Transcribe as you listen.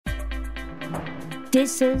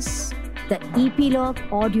This is the Epilogue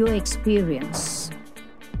Audio Experience.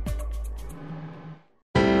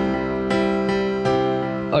 A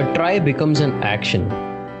try becomes an action.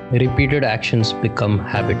 Repeated actions become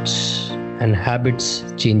habits, and habits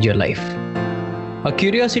change your life. A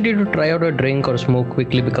curiosity to try out a drink or smoke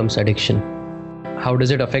quickly becomes addiction. How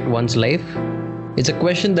does it affect one's life? It's a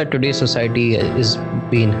question that today's society is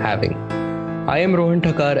been having. I am Rohan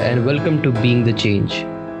Thakar and welcome to Being the Change,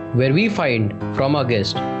 where we find from our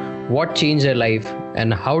guest what changed their life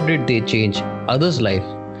and how did they change others' life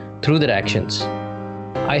through their actions.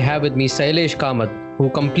 I have with me Shailesh Kamath, who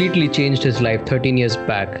completely changed his life 13 years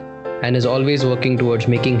back and is always working towards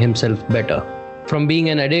making himself better. From being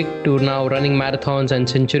an addict to now running marathons and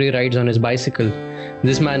century rides on his bicycle,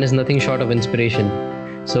 this man is nothing short of inspiration.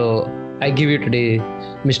 So I give you today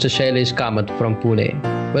Mr. Shailesh Kamath from Pune.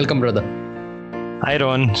 Welcome, brother. Hi,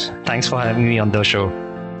 Ron. Thanks for having me on the show.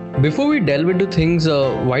 Before we delve into things,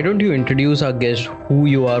 why don't you introduce our guest, who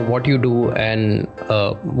you are, what you do, and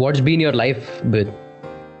what's been your life with?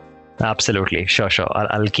 Absolutely. Sure.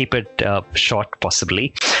 I'll keep it short,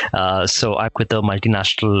 possibly. So I'm with a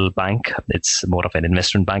multinational bank. It's more of an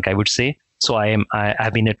investment bank, I would say. So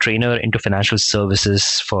I've been a trainer into financial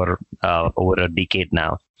services for over a decade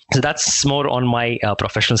now. So that's more on my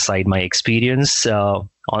professional side, my experience. On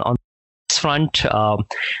this front,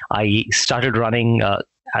 I started running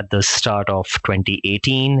at the start of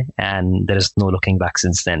 2018, and there is no looking back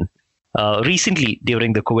since then. Recently,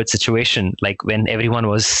 during the COVID situation, like when everyone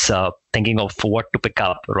was thinking of what to pick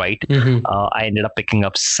up, right? Mm-hmm. I ended up picking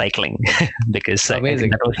up cycling because I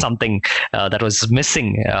think that was something that was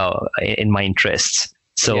missing in my interests.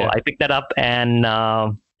 So yeah. I picked that up and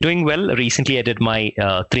doing well. Recently, I did my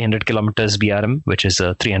 300 kilometers BRM, which is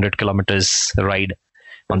a 300 kilometers ride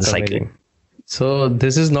on the cycle. Amazing. So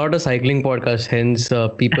this is not a cycling podcast, hence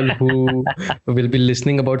people who will be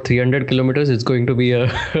listening about 300 kilometers, it's going to be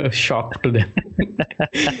a shock to them.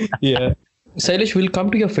 Yeah. Shailesh, we'll come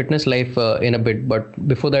to your fitness life in a bit, but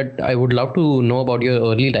before that, I would love to know about your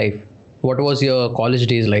early life. What was your college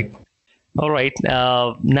days like? All right.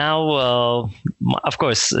 Now, of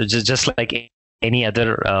course, just like any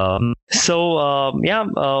other.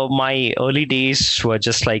 My early days were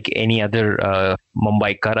just like any other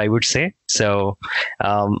Mumbaiker, I would say. So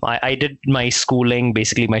I did my schooling.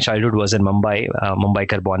 Basically, my childhood was in Mumbai.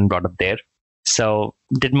 Mumbaiker, born and brought up there. So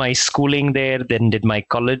did my schooling there, then did my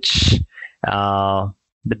college. But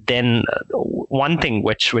then one thing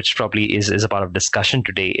which probably is a part of discussion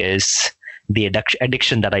today is the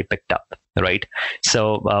addiction that I picked up, right?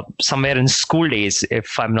 So somewhere in school days,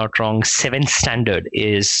 if I'm not wrong, 7th standard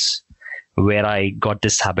is where I got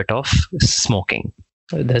this habit of smoking.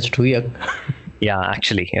 That's too young. Yeah,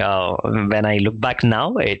 actually, when I look back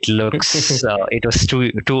now, it looks it was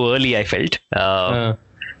too early, I felt.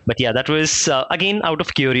 But yeah, that was again out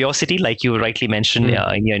of curiosity, like you rightly mentioned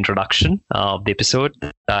in your introduction of the episode,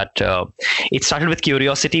 that it started with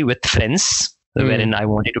curiosity with friends. Wherein I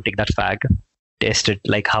wanted to take that fag, test it,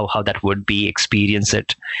 like how that would be, experience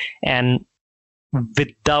it. And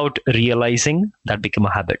without realizing, that became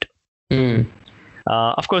a habit.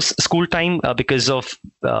 Of course, school time, because of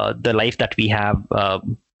the life that we have,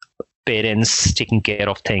 parents taking care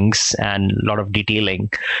of things and a lot of detailing,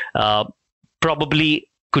 probably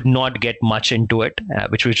could not get much into it,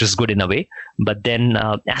 which was good in a way. But then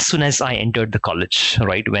as soon as I entered the college,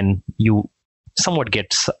 right, when you somewhat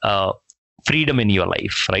get freedom in your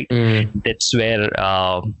life, right? That's where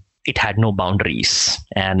it had no boundaries,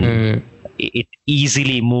 and it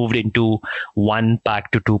easily moved into 1 pack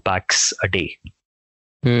to 2 packs a day.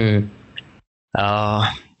 So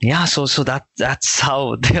that's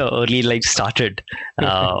how the early life started,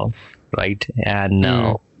 right?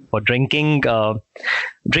 And for drinking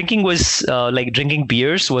was like drinking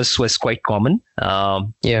beers was quite common.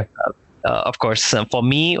 Of course, for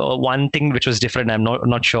me, one thing which was different, I'm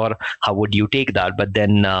not sure how would you take that, but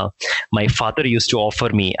then my father used to offer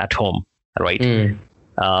me at home, right?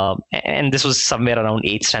 And this was somewhere around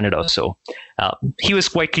 8th standard or so. He was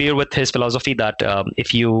quite clear with his philosophy that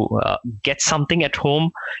if you get something at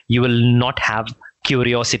home, you will not have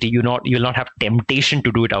curiosity, you will not have temptation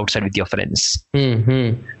to do it outside with your friends.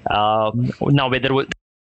 Now, whether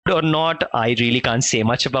or not, I really can't say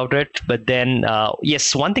much about it. But then,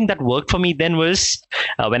 yes, one thing that worked for me then was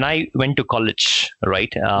when I went to college,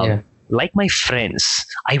 right? Like my friends,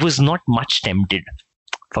 I was not much tempted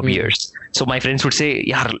for beers. So my friends would say,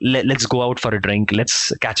 yeah, let's go out for a drink.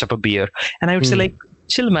 Let's catch up a beer. And I would say, like,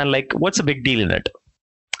 chill, man, like, what's a big deal in it?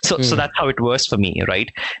 So that's how it was for me,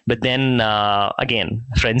 right? But then again,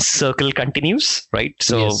 friends circle continues, right?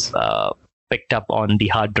 So picked up on the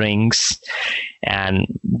hard drinks, and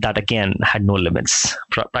that again had no limits.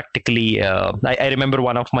 Practically, I remember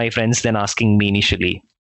one of my friends then asking me initially,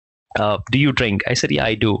 do you drink? I said, yeah,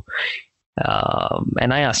 I do.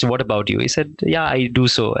 And I asked him, what about you? He said, yeah, I do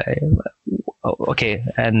so. Okay.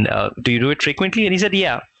 And do you do it frequently? And he said,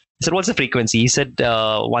 yeah. I said, what's the frequency? He said,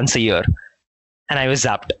 once a year. And I was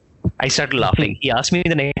zapped. I started laughing. He asked me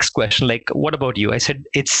the next question, like, what about you? I said,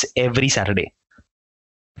 it's every Saturday.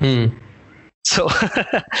 So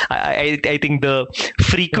I think the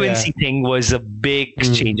frequency thing was a big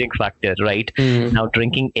changing factor, right? Now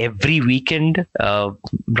drinking every weekend,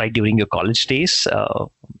 right during your college days,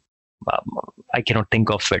 I cannot think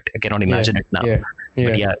of it. I cannot imagine it now.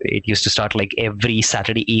 But yeah, it used to start like every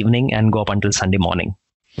Saturday evening and go up until Sunday morning.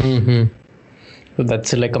 So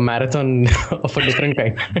that's like a marathon of a different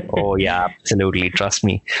kind. Oh yeah, absolutely. Trust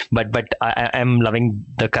me. But I am loving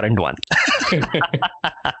the current one.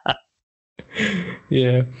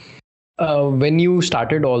 Yeah. When you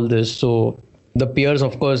started all this, so the peers,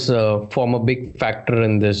 of course, form a big factor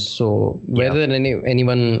in this. So whether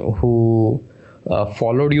anyone who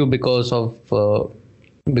followed you because of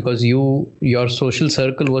because your social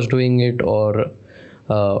circle was doing it, or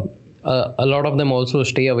a lot of them also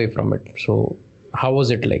stay away from it. So how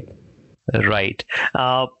was it like? Right.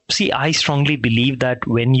 See, I strongly believe that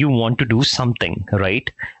when you want to do something,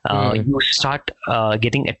 right, you start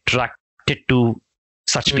getting attracted to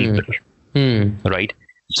such people, right?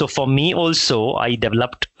 So for me also, I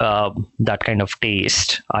developed that kind of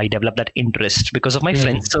taste. I developed that interest because of my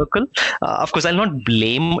friend circle. Of course, I'll not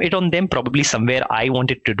blame it on them. Probably somewhere I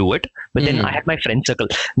wanted to do it. But then I had my friend circle.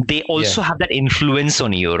 They also have that influence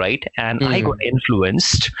on you, right? And I got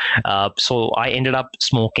influenced. So I ended up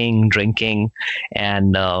smoking, drinking,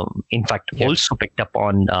 and in fact, also picked up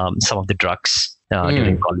on some of the drugs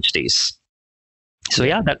during college days. So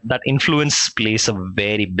yeah, that influence plays a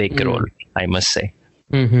very big role, I must say.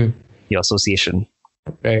 Your association.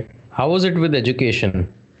 Right. How was it with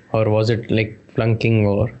education? Or was it like flunking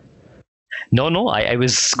or? No, I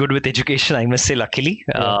was good with education, I must say, luckily.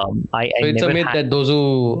 So it's a myth that those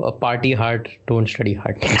who party hard don't study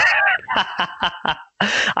hard.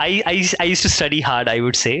 I used to study hard, I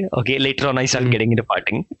would say. Okay, later on I started getting into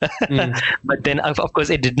partying. But then, of course,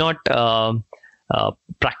 it did not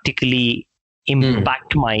practically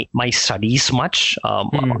impact my studies much.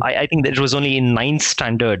 I think that it was only in 9th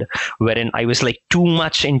standard wherein I was like too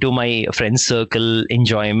much into my friend circle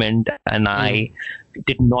enjoyment, and I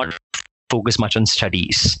did not focus much on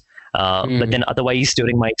studies. But then otherwise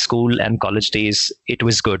during my school and college days, it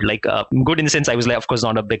was good. Like good in the sense I was like, of course,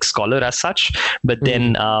 not a big scholar as such, but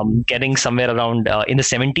then getting somewhere around in the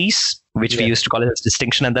 70s, which we used to call it as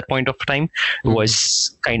distinction at that point of time,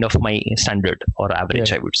 was kind of my standard or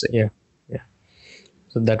average, I would say. Yeah.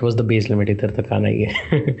 So that was the base limit. Idhar tak aana hi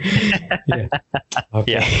hai.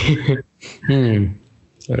 Okay.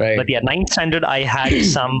 Right. But yeah, 9th standard, I had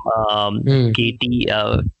some KT.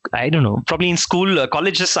 I don't know. Probably in school,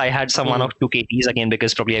 colleges, I had some 1 or 2 KTs again,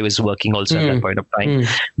 because probably I was working also at that point of time.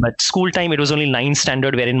 But school time, it was only 9th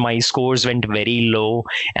standard wherein my scores went very low.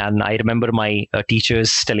 And I remember my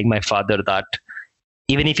teachers telling my father that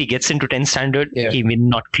even if he gets into 10th standard, he will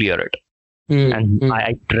not clear it. And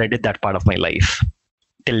I dreaded that part of my life.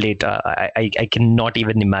 Till date, I cannot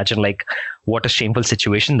even imagine like what a shameful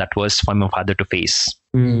situation that was for my father to face.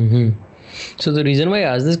 So the reason why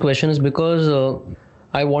I asked this question is because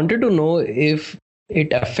I wanted to know if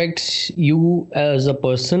it affects you as a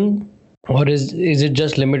person, or is it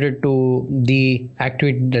just limited to the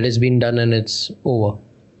activity that has been done and it's over?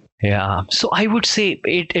 Yeah. So I would say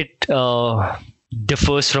it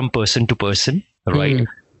differs from person to person, right?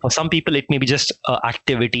 For some people, it may be just an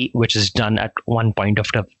activity which is done at one point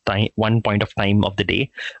of time of the day,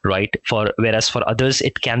 right? Whereas for others,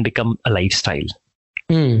 it can become a lifestyle.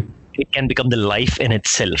 It can become the life in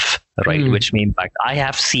itself, right? Which may impact. I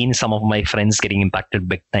have seen some of my friends getting impacted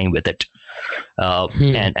big time with it,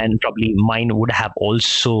 and probably mine would have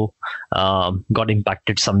also got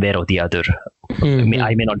impacted somewhere or the other.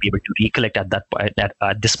 I may not be able to recollect at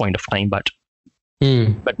this point of time, but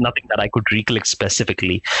nothing that I could recollect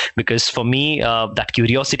specifically, because for me that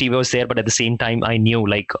curiosity was there, but at the same time I knew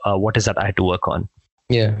like what is that I had to work on.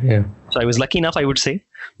 So I was lucky enough, I would say,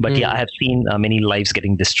 but I have seen many lives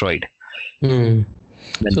getting destroyed. So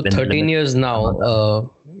 13 years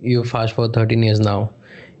now, you fast forward 13 years now,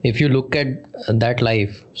 if you look at that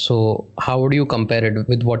life, so how would you compare it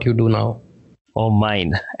with what you do now? Oh,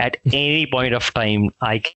 mine. At any point of time,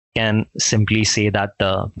 I can simply say that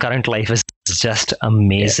the current life is just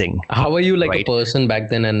amazing. How are you like a person back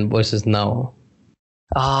then and versus now?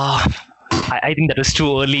 I think that was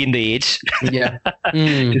too early in the age Yeah.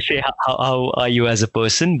 to say how are you as a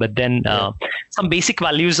person. But then some basic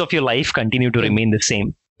values of your life continue to remain the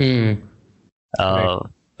same. Mm. Uh,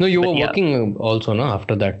 No, you were But yeah. working also, no?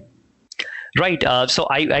 After that. Right. So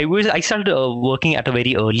I started working at a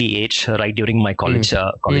very early age, right during my college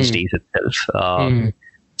days itself.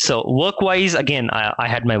 So work-wise, again, I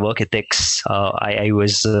had my work ethics. I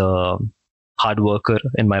was a hard worker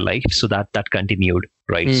in my life, so that continued,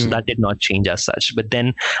 right? So that did not change as such. But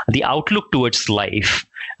then the outlook towards life,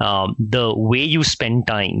 the way you spend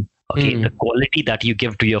time, okay, the quality that you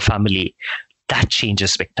give to your family, that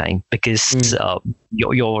changes big time because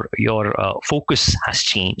your focus has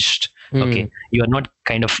changed. Okay, you are not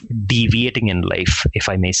kind of deviating in life, if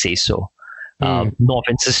I may say so. No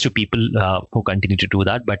offenses to people who continue to do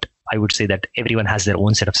that, but I would say that everyone has their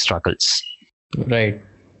own set of struggles. Right.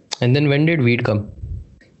 And then when did weed come?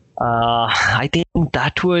 I think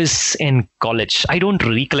that was in college. I don't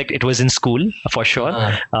recollect. It was in school for sure.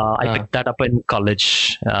 I picked that up in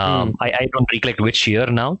college. I don't recollect which year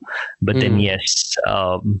now, but then yes,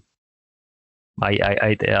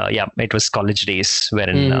 it was college days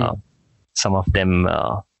wherein some of them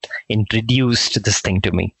introduced this thing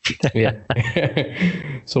to me. Yeah.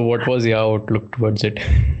 So what was your outlook towards it?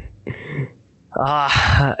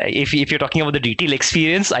 If you're talking about the detailed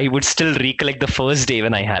experience, I would still recollect the first day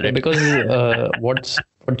when I had it. Because what's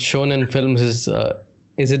shown in films is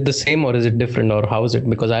it the same or is it different or how is it?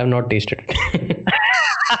 Because I have not tasted it.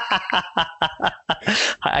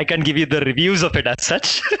 I can't give you the reviews of it as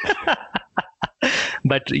such.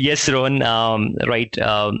 But yes, Rohan, right.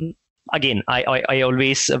 Again,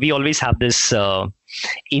 we always have this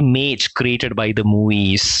image created by the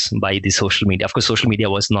movies, by the social media. Of course, social media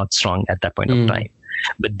was not strong at that point of time.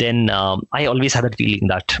 But then I always had that feeling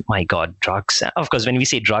that, my God, drugs. Of course, when we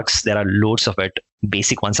say drugs, there are loads of it.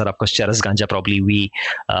 Basic ones are, of course, charas, ganja, probably we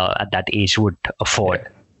at that age would afford.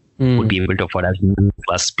 Would be able to afford as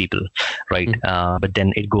plus people, right? But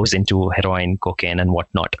then it goes into heroin, cocaine, and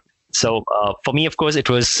whatnot. So for me, of course, it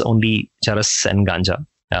was only charas and ganja.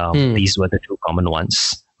 These were the two common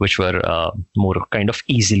ones, which were more kind of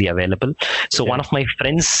easily available. So one of my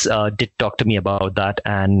friends did talk to me about that,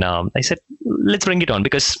 and I said, let's bring it on,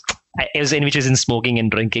 because I was in smoking and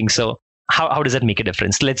drinking. So how does that make a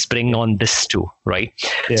difference? Let's bring on this too, right?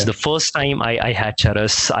 Yeah. So the first time I had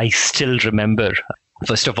charas, I still remember.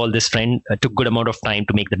 First of all, this friend took good amount of time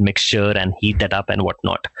to make that mixture and heat that up and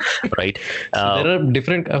whatnot, right? So there are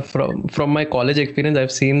different from my college experience.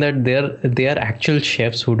 I've seen that they are actual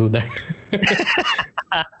chefs who do that.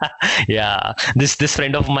 Yeah, this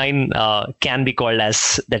friend of mine can be called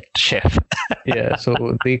as that chef. Yeah,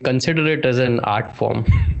 so they consider it as an art form.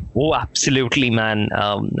 Oh, absolutely, man.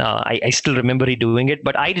 I still remember he doing it,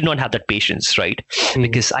 but I did not have that patience, right?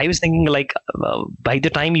 Because I was thinking like, by the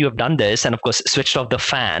time you have done this and of course switched off the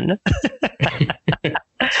fan,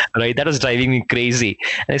 right? That was driving me crazy.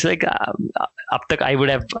 And it's like, up tak I would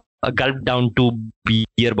have gulped down 2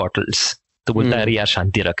 beer bottles. So bolta hai, yaar,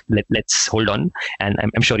 shanti rakh. Let's hold on, and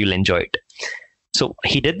I'm sure you'll enjoy it. So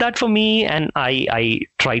he did that for me, and I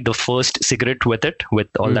tried the first cigarette with it, with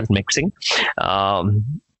all that mixing.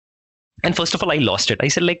 And first of all, I lost it. I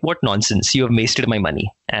said, like, what nonsense? You have wasted my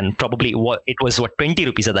money. And probably it was 20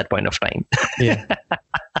 rupees at that point of time. Yeah.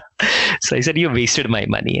 So I said, you wasted my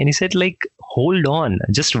money. And he said, like, hold on,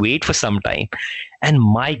 just wait for some time. And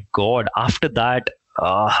my God, after that,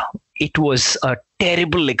 it was a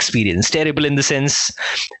terrible experience. Terrible in the sense,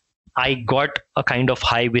 I got a kind of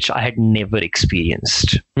high which I had never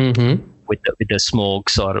experienced with the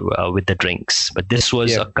smokes or with the drinks. But this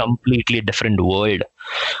was a completely different world.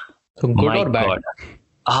 So good or bad?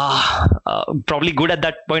 Probably good at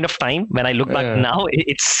that point of time. When I look back now,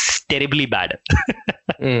 it's terribly bad.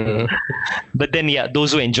 But then, yeah,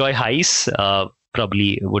 those who enjoy highs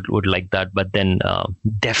probably would like that. But then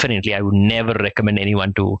definitely, I would never recommend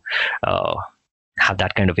anyone to have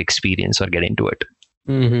that kind of experience or get into it.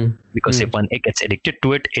 Because if one gets addicted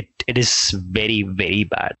to it, it is very, very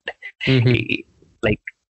bad. Like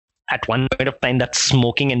at one point of time, that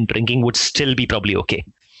smoking and drinking would still be probably okay.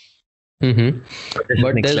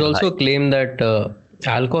 But there's also a claim that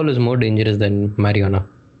alcohol is more dangerous than marijuana.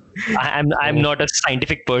 I'm not a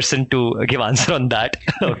scientific person to give answer on that.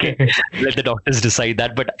 Okay, let the doctors decide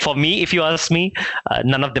that. But for me, if you ask me,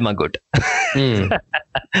 none of them are good.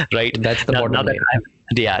 Right? That's the bottom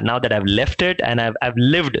line. Now that I've left it and I've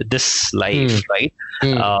lived this life, right?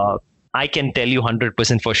 I can tell you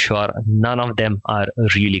 100% for sure, none of them are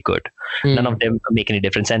really good. None of them make any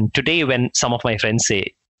difference. And today, when some of my friends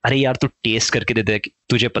say, अरे यार तू test करके दे दे,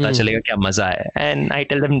 तुझे पता चलेगा क्या मजा है. And I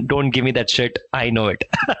tell them, don't give me that shit. I know it.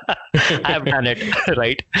 I have done it,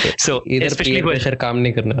 right? So इधर peer pressure काम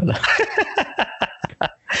नहीं करने वाला.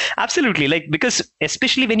 Absolutely, like because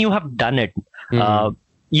especially when you have done it,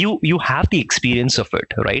 you have the experience of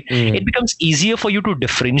it, right? It becomes easier for you to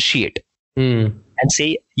differentiate and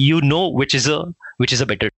say which is a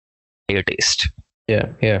better taste.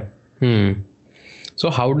 Yeah. So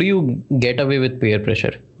how do you get away with peer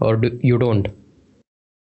pressure, or you don't?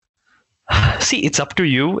 See, it's up to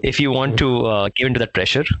you if you want to give into that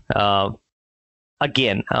pressure.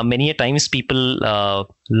 Again, many a times people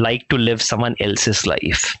like to live someone else's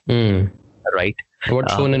life, right?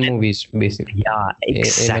 What's shown in movies, basically. Yeah,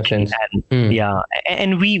 exactly.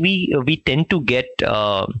 And we tend to get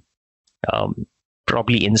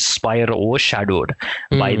probably inspired or overshadowed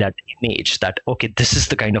by that image that, okay, this is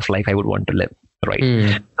the kind of life I would want to live,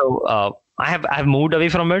 right? So I've moved away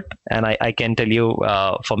from it, and I can tell you,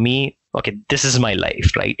 for me, okay, this is my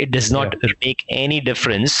life, right? It does not make any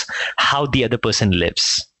difference how the other person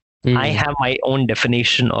lives. I have my own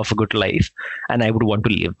definition of a good life, and I would want to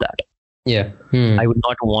live that. I would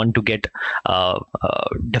not want to get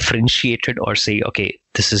differentiated or say, okay,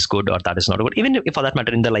 this is good or that is not good. Even if, for that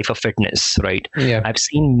matter, in the life of fitness, right? I've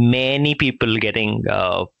seen many people getting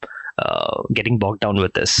bogged down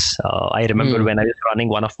with this. I remember when I was running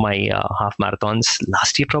one of my half marathons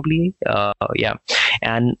last year, probably.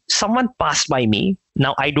 And someone passed by me.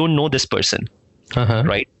 Now, I don't know this person,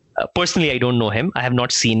 right? Personally, I don't know him. I have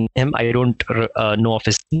not seen him. I don't know of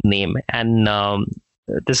his name. And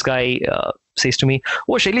this guy says to me,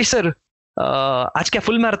 "Oh, Shailesh sir, आज क्या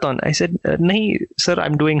full marathon?" I said, "नहीं sir,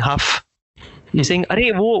 I'm doing half." He's saying,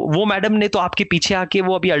 "अरे वो madam ने तो आपके पीछे आके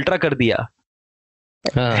वो अभी अल्ट्रा कर दिया."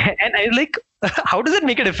 And I was like, how does that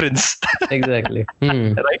make a difference? Exactly.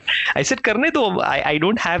 Right? I said, "करने दो. I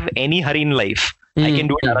don't have any hurry in life. I can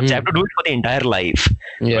do it. I have to do it for the entire life."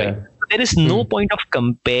 Right? There is no point of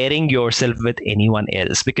comparing yourself with anyone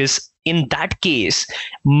else, because in that case,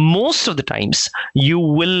 most of the times you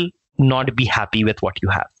will not be happy with what you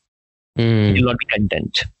have. You will not be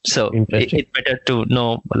content. So it's better to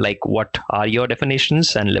know like what are your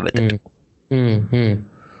definitions and live with it.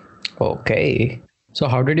 Okay. So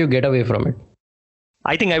how did you get away from it?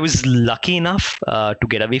 I think I was lucky enough to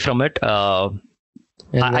get away from it. I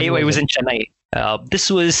was in Chennai. This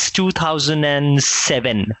was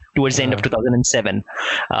 2007, towards the end of 2007.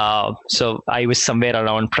 So I was somewhere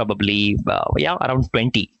around probably, around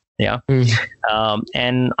 20.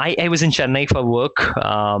 And I was in Chennai for work.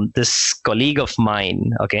 This colleague of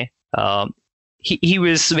mine, he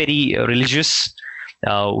was very religious,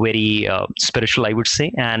 very spiritual, I would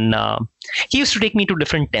say. And he used to take me to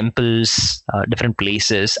different temples, different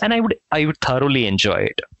places, and I would thoroughly enjoy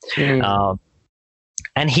it.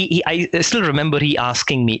 And I still remember he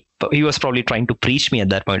asking me, he was probably trying to preach me at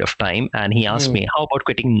that point of time. And he asked me, how about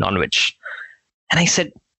quitting non-veg? And I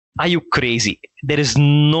said, are you crazy? There is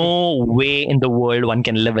no way in the world one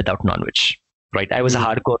can live without non-veg, right? I was a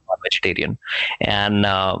hardcore non-vegetarian. And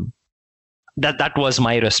that was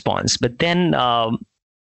my response. But then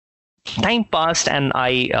time passed, and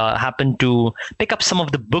I happened to pick up some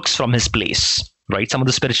of the books from his place, right? Some of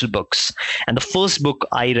the spiritual books. And the first book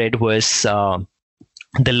I read was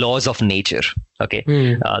The Laws of Nature.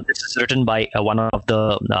 This is written by one of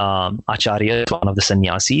the acharyas, one of the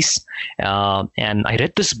sannyasis. And I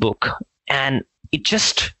read this book, and it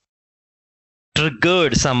just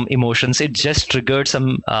triggered some emotions. It just triggered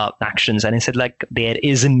some actions. And I said, like, there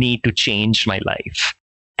is a need to change my life.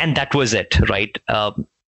 And that was it, right?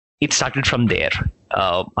 It started from there.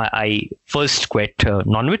 I first quit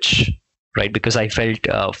non-veg, right? Because I felt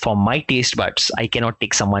for my taste buds, I cannot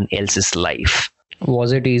take someone else's life.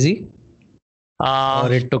 Was it easy?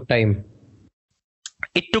 Or it took time?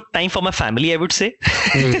 It took time for my family, I would say.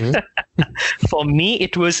 For me,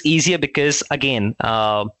 it was easier because, again,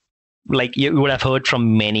 like you would have heard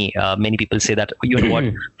from many people say that, you know what,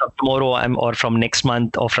 from tomorrow or from next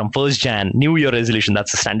month or from 1st Jan, New Year resolution,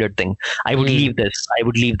 that's the standard thing. I would leave this, I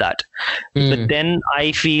would leave that. But then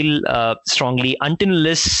I feel strongly,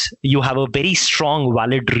 unless you have a very strong,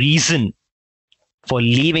 valid reason for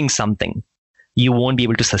leaving something, you won't be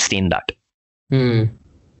able to sustain that.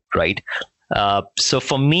 Right? So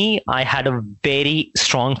for me, I had a very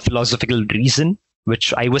strong philosophical reason,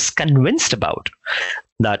 which I was convinced about,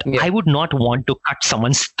 that I would not want to cut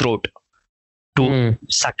someone's throat to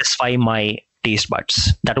satisfy my taste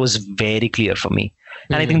buds. That was very clear for me.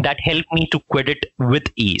 And I think that helped me to quit it with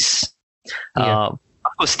ease. Of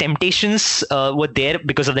course, temptations were there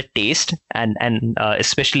because of the taste, and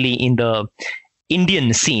especially in the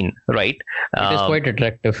Indian scene, right? It is quite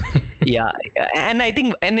attractive. Yeah, and I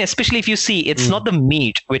think, and especially if you see, it's not the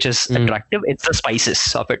meat which is attractive; it's the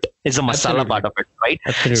spices of it. It's the masala part of it, right?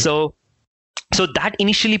 Absolutely. So that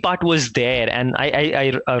initially part was there, and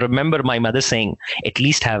I remember my mother saying, at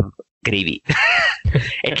least have gravy,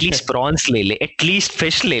 at least prawns lele, at least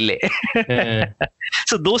fish lele.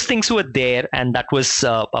 So those things were there, and that was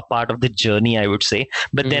a part of the journey, I would say.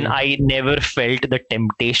 But then I never felt the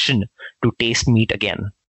temptation to taste meat again.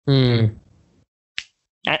 And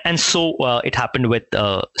so it happened with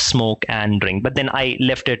smoke and drink. But then I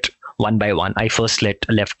left it one by one. I first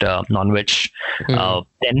left non-veg,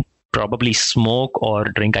 then probably smoke or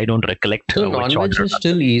drink. I don't recollect. So non-veg is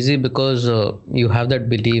still easy because you have that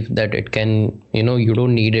belief that it can, you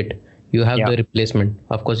don't need it. You have the replacement.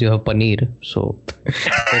 Of course, you have paneer. So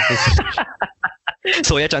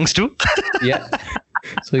soya chunks too. Yeah.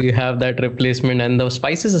 So you have that replacement, and the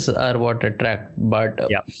spices are what attract. But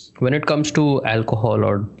when it comes to alcohol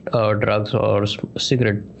or drugs or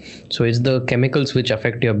cigarette, so it's the chemicals which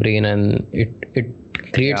affect your brain, and it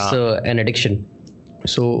creates an addiction.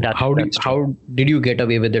 So how did you get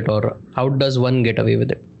away with it, or how does one get away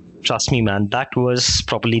with it? Trust me, man, that was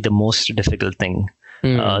probably the most difficult thing.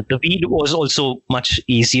 The weed was also much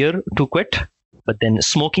easier to quit, but then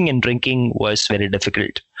smoking and drinking was very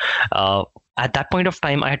difficult. At that point of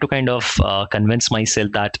time, I had to kind of convince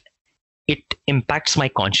myself that it impacts my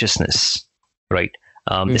consciousness, right?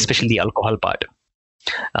 Especially the alcohol part.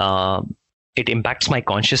 It impacts my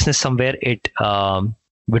consciousness somewhere. It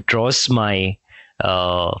withdraws my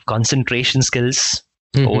concentration skills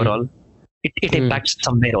overall. It impacts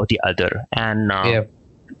somewhere or the other. And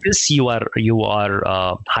because you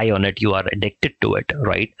are high on it, you are addicted to it,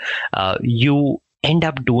 right? You end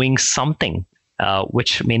up doing something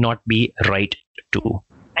which may not be right to,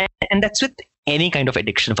 and that's with any kind of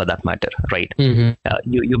addiction for that matter, right?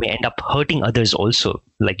 You may end up hurting others also.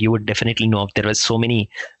 Like you would definitely know there are so many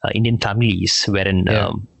Indian families wherein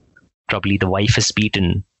probably the wife is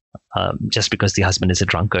beaten just because the husband is a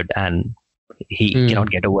drunkard and he cannot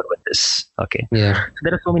get over with this. Okay. So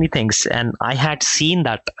there are so many things, and I had seen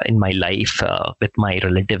that in my life with my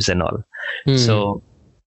relatives and all. So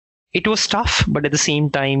it was tough, but at the same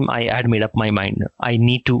time, I had made up my mind. I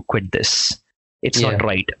need to quit this. It's not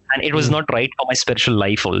right. And it was not right for my spiritual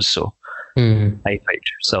life also, I felt.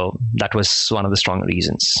 So that was one of the strong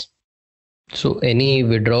reasons. So any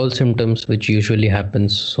withdrawal symptoms which usually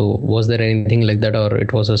happens, so was there anything like that, or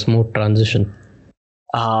it was a smooth transition?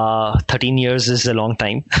 13 years is a long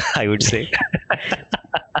time, I would say.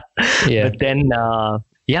 But then,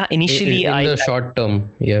 initially in the short term,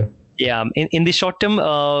 in the short term,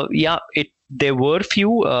 there were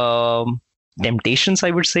few temptations,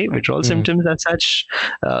 I would say, withdrawal symptoms as such.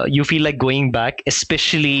 You feel like going back,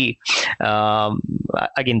 especially,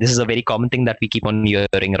 again, this is a very common thing that we keep on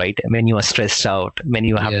hearing, right? When you are stressed out, when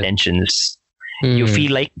you have tensions, you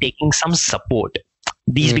feel like taking some support.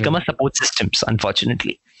 These become a support systems,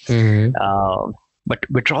 unfortunately. But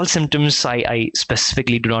withdrawal symptoms, I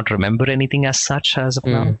specifically do not remember anything as such as of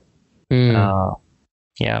now.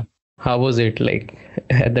 How was it like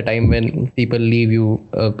at the time when people leave you,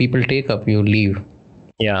 people take up, you leave?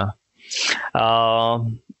 I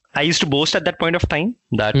used to boast at that point of time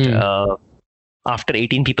that after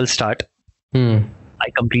 18 people start, I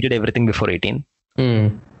completed everything before 18.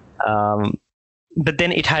 But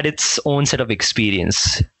then it had its own set of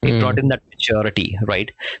experience. It brought in that maturity,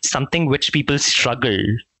 right? Something which people struggle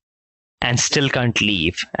and still can't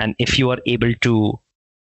leave. And if you are able to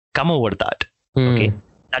come over that,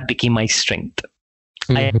 that became my strength.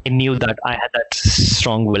 I knew that I had that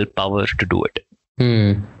strong willpower to do it.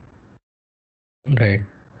 Right.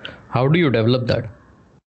 How do you develop that?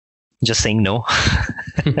 Just saying no.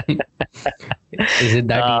 Is it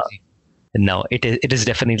that easy? No, it is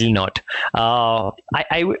definitely not.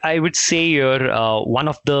 I would say here one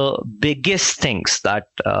of the biggest things that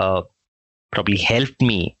probably helped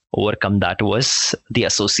me overcome that was the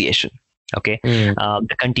association. Okay,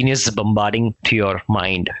 the continuous bombarding to your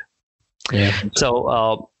mind.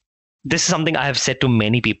 So this is something I have said to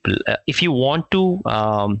many people. If you want to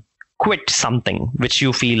quit something which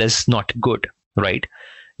you feel is not good, right?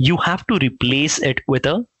 You have to replace it with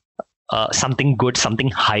a something good, something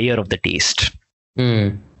higher of the taste,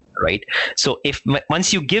 right? So if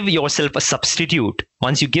once you give yourself a substitute,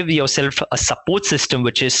 once you give yourself a support system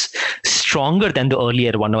which is stronger than the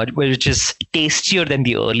earlier one, which is tastier than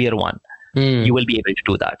the earlier one, you will be able to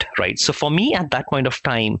do that, right? So for me at that point of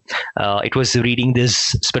time, it was reading these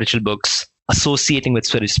spiritual books, associating with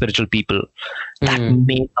spiritual people, that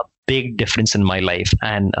made a big difference in my life.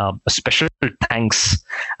 And a special thanks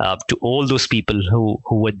to all those people who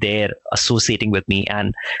were there associating with me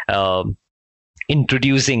and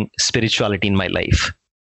introducing spirituality in my life.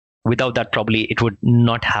 Without that, probably it would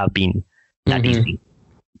not have been that easy.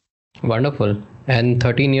 Wonderful. And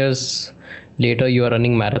 13 years later, you are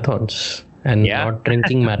running marathons and not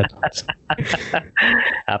drinking marathons.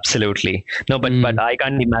 Absolutely. No, but I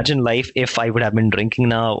can't imagine life if I would have been drinking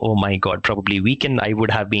now. Oh my God, probably weekend I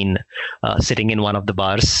would have been sitting in one of the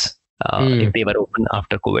bars if they were open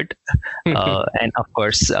after COVID. And of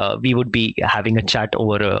course, we would be having a chat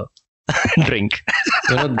over a drink.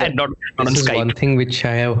 And not on Skype. This is one thing which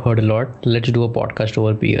I have heard a lot. Let's do a podcast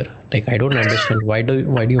over beer. Like, I don't understand. Why do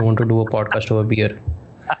you want to do a podcast over beer?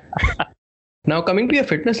 Now, coming to your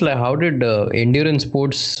fitness life, how did endurance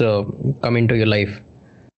sports come into your life?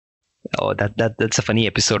 Oh, that's a funny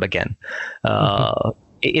episode again.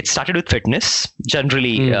 It started with fitness,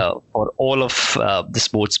 generally for all of the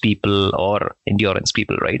sports people or endurance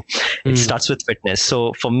people, right? It starts with fitness.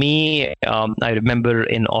 So for me, I remember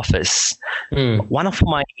in office, one of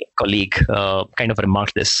my colleague kind of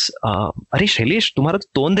remarked this, "Are Shailesh, तुम्हारा तो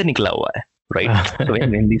तोंद निकला हुआ है," right? So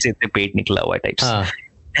in Hindi से पेट निकला हुआ है types.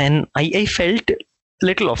 And I felt a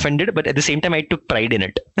little offended, but at the same time, I took pride in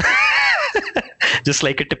it. Just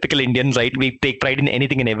like a typical Indian, right? We take pride in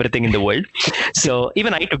anything and everything in the world. So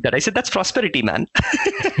even I took that. I said, that's prosperity, man.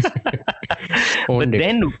 But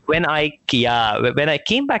then when I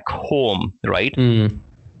came back home, right?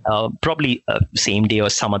 Probably same day or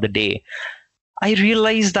some other day, I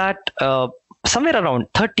realized that somewhere around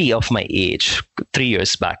 30 of my age, 3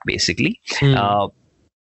 years back, basically,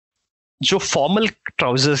 जो formal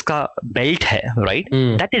trousers का belt है, right,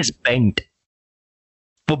 that is bent,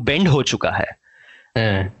 वो bend हो चुका है,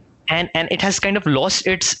 and it has kind of lost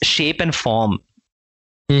its shape and form.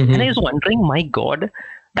 And I was wondering, my God,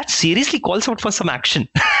 that seriously calls out for some action.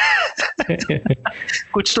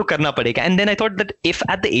 कुछ तो करना पड़ेगा. And then I thought that if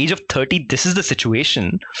at the age of 30 this is the situation,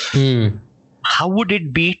 how would it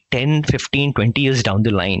be 10, 15, 20 years down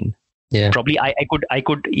the line? Probably I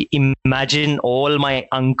could imagine all my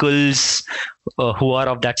uncles who are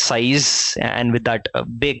of that size and with that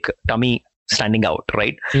big tummy standing out,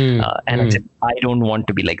 right? And I said, I don't want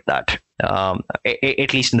to be like that,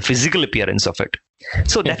 at least in the physical appearance of it.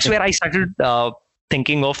 So that's where I started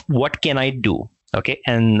thinking of what can I do? Okay.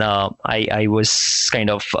 And I was kind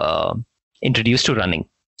of introduced to running.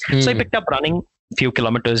 So I picked up running a few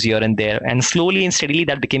kilometers here and there, and slowly and steadily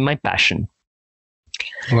that became my passion.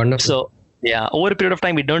 Wonderful. So yeah, over a period of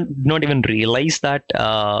time, we not even realize that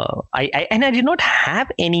I did not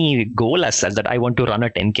have any goal as such that I want to run a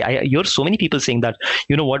 10K. You hear so many people saying that,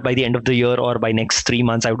 you know what, by the end of the year or by next 3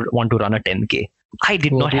 months, I would want to run a 10K. I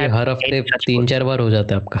did not have. हर हफ्ते 3-4 बार हो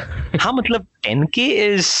जाता है आपका. हाँ, मतलब 10K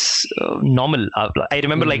is normal. I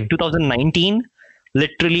remember like 2019,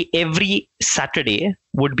 literally every Saturday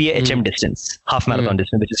would be a HM distance, half marathon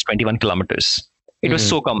distance, which is 21 kilometers. It was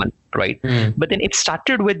so common, right? But then it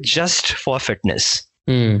started with just for fitness.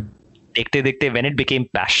 Dekhte, when it became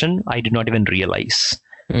passion, I did not even realize.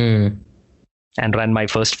 And ran my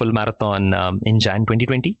first full marathon in Jan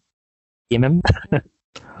 2020.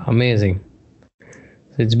 Amazing.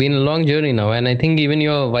 So it's been a long journey now, and I think even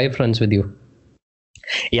your wife runs with you.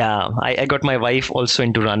 Yeah, I got my wife also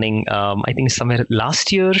into running. I think somewhere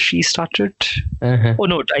last year she started. Oh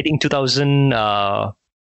no, I think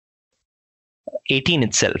 2018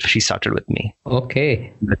 itself she started with me.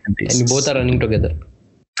 Okay. And you both are running together?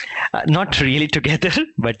 Not really together,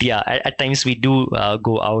 but yeah, at times we do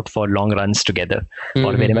go out for long runs together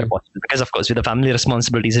or wherever possible. Because of course, with the family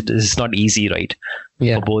responsibilities, it is not easy, right?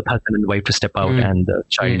 Yeah. For both husband and wife to step out and the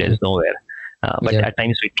child is nowhere. But at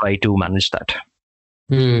times we try to manage that.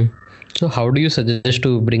 So how do you suggest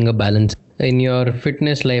to bring a balance in your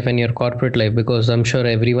fitness life and your corporate life? Because I'm sure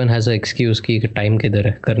everyone has an excuse कि time किधर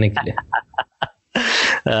है करने के लिए.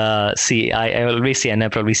 See, I always say, and I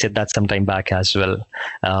probably said that some time back as well.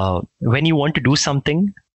 When you want to do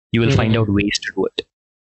something, you will find out ways to do it.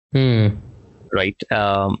 Right?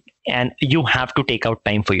 And you have to take out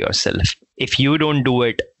time for yourself. If you don't do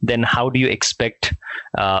it, then how do you expect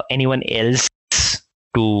anyone else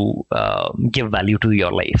to give value to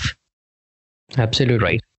your life? Absolutely.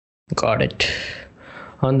 Right. Got it.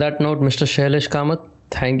 On that note, Mr. Shailesh Kamath,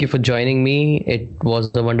 thank you for joining me. It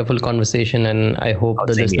was a wonderful conversation, and I hope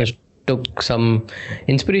the listeners took some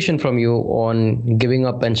inspiration from you on giving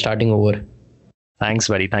up and starting over. Thanks,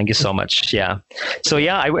 buddy. Thank you so much. Yeah. So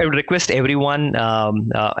yeah, I would request everyone,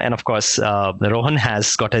 and of course, Rohan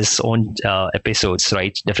has got his own episodes,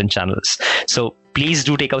 right? Different channels. So please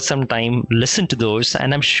do take out some time, listen to those,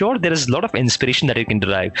 and I'm sure there is a lot of inspiration that you can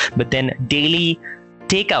derive. But then daily,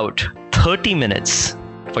 take out 30 minutes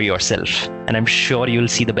for yourself, and I'm sure you'll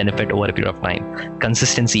see the benefit over a period of time.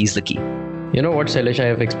 Consistency is the key. You know what, Shailesh, I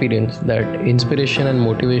have experienced that inspiration and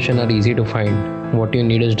motivation are easy to find. What you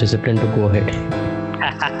need is discipline to go ahead.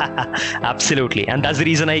 Absolutely. And that's the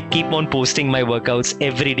reason I keep on posting my workouts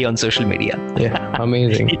every day on social media. Yeah,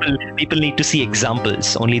 amazing. People need to see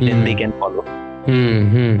examples. Only then they can follow.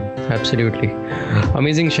 Absolutely.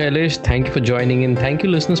 Amazing, Shailesh. Thank you for joining in. Thank you,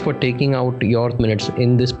 listeners, for taking out your minutes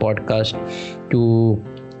in this podcast to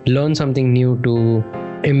learn something new, to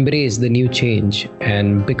embrace the new change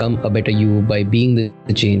and become a better you by being the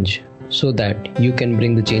change, so that you can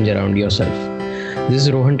bring the change around yourself. This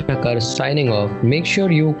is Rohan Thakkar signing off. Make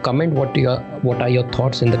sure you comment what are your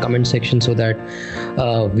thoughts in the comment section, so that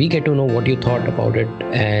we get to know what you thought about it.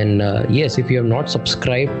 And yes, if you have not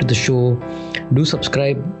subscribed to the show, do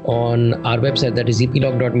subscribe on our website, that is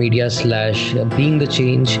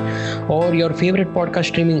eplog.media/beingthechange, or your favorite podcast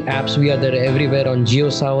streaming apps. We are there everywhere on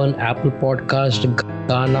JioSaavn, Apple Podcast,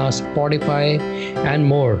 Gaana, Spotify, and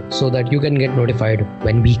more, so that you can get notified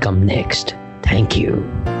when we come next. Thank you.